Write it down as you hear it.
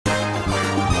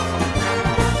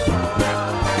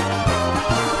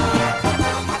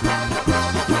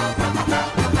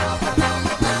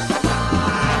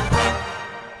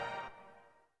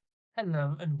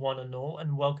Hello and one and all,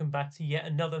 and welcome back to yet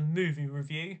another movie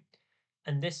review.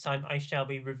 And this time I shall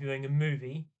be reviewing a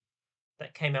movie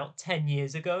that came out 10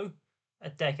 years ago, a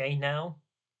decade now,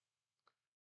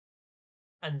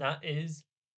 and that is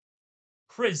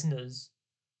Prisoners,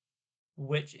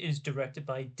 which is directed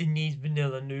by Denis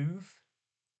Villeneuve,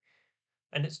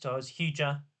 and it stars Hugh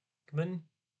Jackman,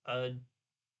 uh,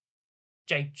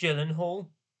 Jake Gyllenhaal,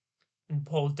 and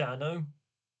Paul Dano.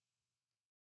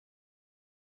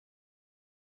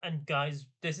 And guys,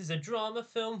 this is a drama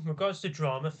film. In regards to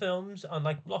drama films,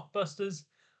 unlike blockbusters,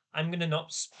 I'm gonna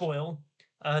not spoil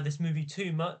this movie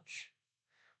too much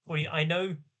for you. I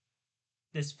know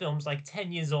this film's like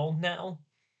 10 years old now,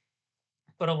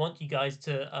 but I want you guys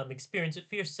to experience it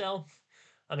for yourself.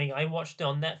 I mean, I watched it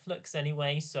on Netflix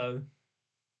anyway, so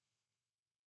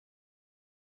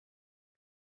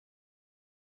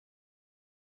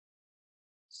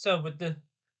with the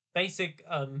basic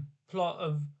plot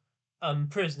of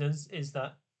Prisoners is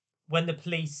that when the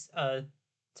police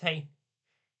take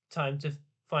time to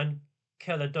find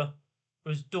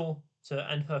Kella's daughter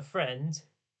and her friend,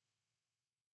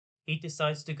 he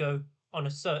decides to go on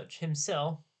a search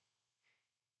himself.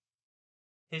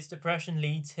 His depression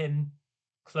leads him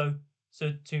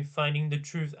closer to finding the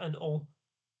truth and also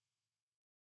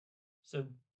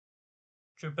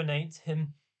trepanates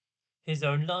him his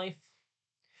own life.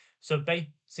 So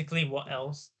basically, what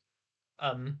else?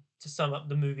 To sum up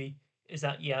the movie, is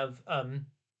that you have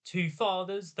two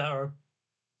fathers that are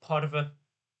part of a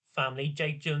family.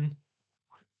 Jake Gyllenhaal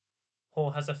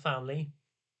has a family,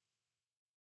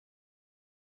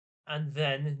 and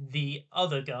then the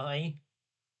other guy,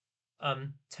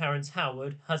 Terrence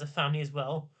Howard, has a family as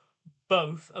well.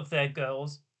 Both of their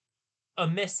girls are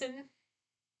missing,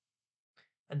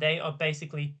 and they are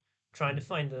basically trying to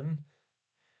find them.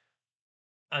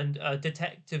 And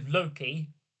Detective Loki,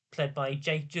 played by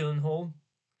Jake Gyllenhaal,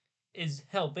 is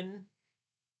helping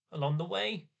along the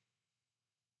way.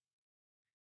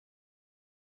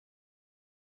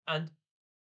 And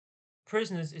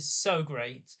Prisoners is so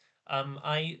great.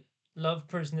 I love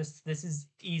Prisoners. This is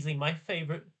easily my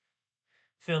favorite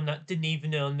film that Denis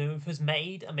Villeneuve has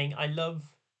made. I mean, I love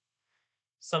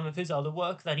some of his other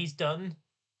work that he's done,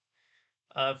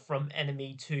 from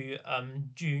Enemy to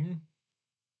Dune.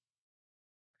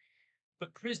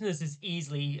 But Prisoners is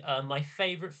easily my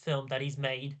favorite film that he's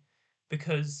made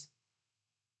because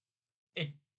it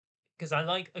because I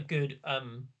like a good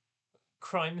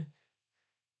crime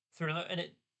thriller, and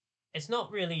it's not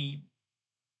really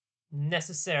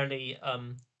necessarily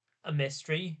a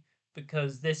mystery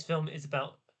because this film is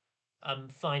about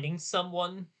finding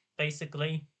someone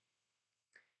basically,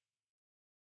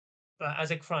 but as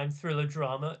a crime thriller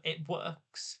drama it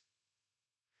works.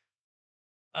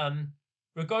 um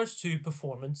Regards to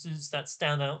performances that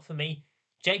stand out for me,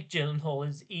 Jake Gyllenhaal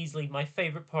is easily my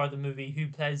favorite part of the movie, who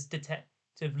plays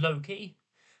Detective Loki.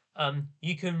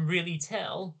 You can really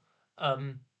tell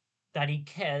um that he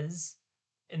cares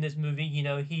in this movie.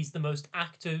 He's the most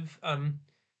active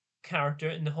character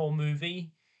in the whole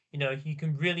movie. You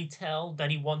can really tell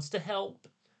that he wants to help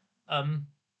um,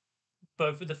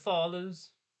 both of the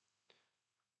fathers.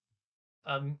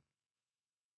 Um,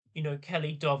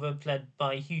 Kelly Dover, played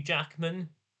by Hugh Jackman,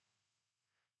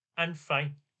 and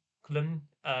Franklin,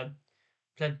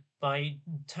 played by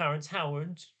Terrence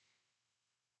Howard.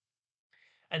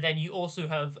 And then you also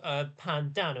have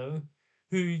Pan Dano,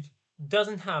 who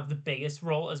doesn't have the biggest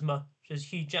role as much as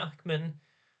Hugh Jackman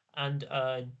and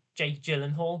Jake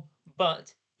Gyllenhaal,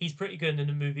 but he's pretty good in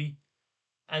the movie,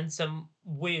 and some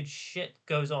weird shit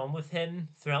goes on with him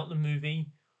throughout the movie.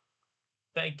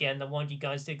 But again, I want you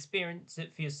guys to experience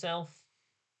it for yourself.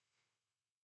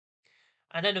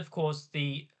 And then, of course,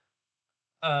 the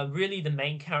really the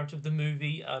main character of the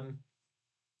movie,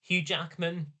 Hugh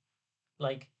Jackman.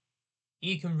 Like,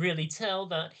 you can really tell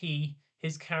that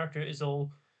his character is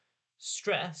all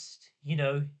stressed.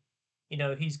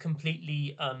 He's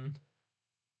completely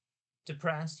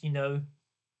depressed. He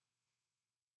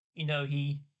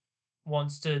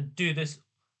wants to do this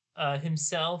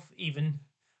himself, even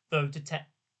though Detective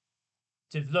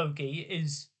Loki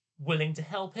is willing to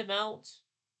help him out.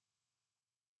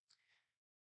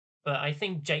 But I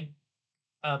think Jake,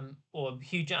 or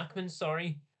Hugh Jackman,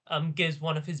 sorry, gives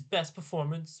one of his best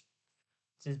performances.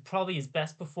 This is probably his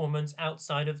best performance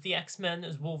outside of the X-Men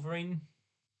as Wolverine.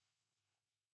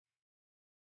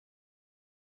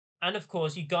 And of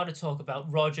course, you got to talk about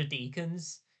Roger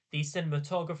Deakins, the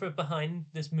cinematographer behind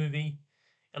this movie.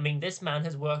 I mean, this man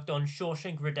has worked on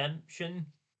Shawshank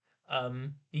Redemption,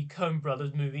 the Coen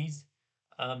Brothers movies,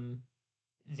 um,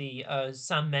 the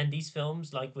Sam Mendes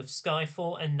films like with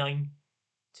Skyfall and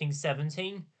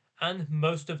 1917, and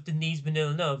most of Denis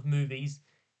Villeneuve movies,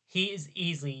 he is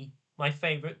easily my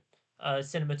favorite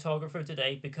cinematographer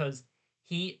today because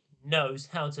he knows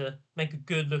how to make a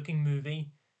good looking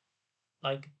movie.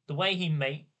 Like the way he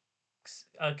makes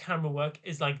camera work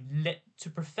is like lit to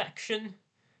perfection,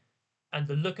 and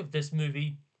the look of this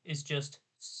movie is just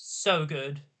so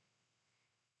good.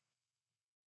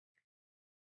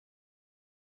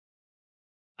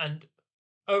 And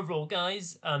overall,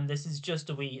 guys, this is just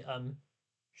a wee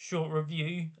short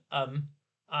review.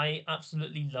 I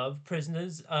absolutely love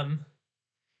Prisoners.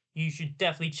 You should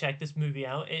definitely check this movie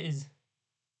out. It is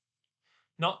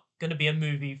not going to be a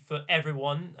movie for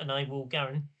everyone, and I will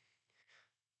guarantee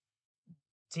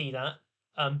that.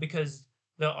 Because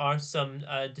there are some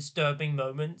disturbing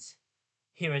moments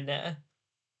here and there,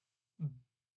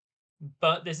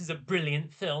 but this is a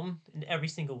brilliant film in every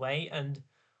single way. And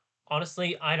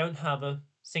honestly, I don't have a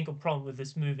single problem with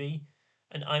this movie,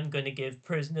 and I'm going to give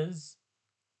Prisoners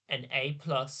an A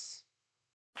plus.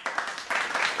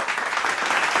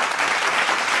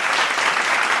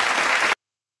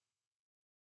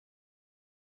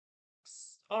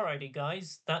 Alrighty,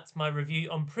 guys, that's my review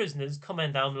on Prisoners.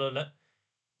 Comment down below, let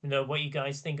me know what you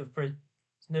guys think of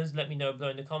Prisoners. Let me know below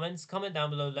in the comments. Comment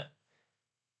down below, let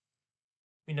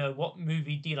me know what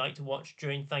movie do you like to watch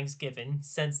during Thanksgiving,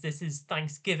 since this is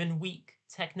Thanksgiving week,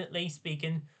 technically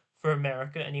speaking, for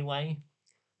America anyway.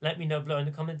 Let me know below in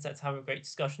the comments. Let's have a great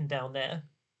discussion down there.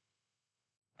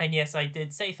 And yes, I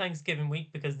did say Thanksgiving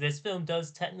week because this film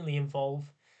does technically involve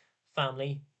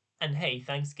family. And hey,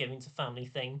 Thanksgiving's a family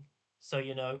thing, so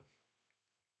you know.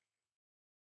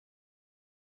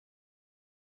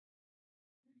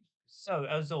 So,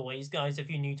 as always, guys, if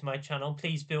you're new to my channel,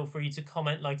 please feel free to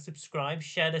comment, like, subscribe,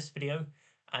 share this video,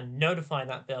 and notify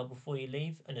that bell before you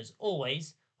leave. And as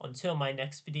always, until my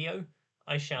next video,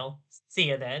 I shall see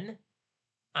you then,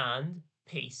 and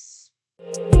peace.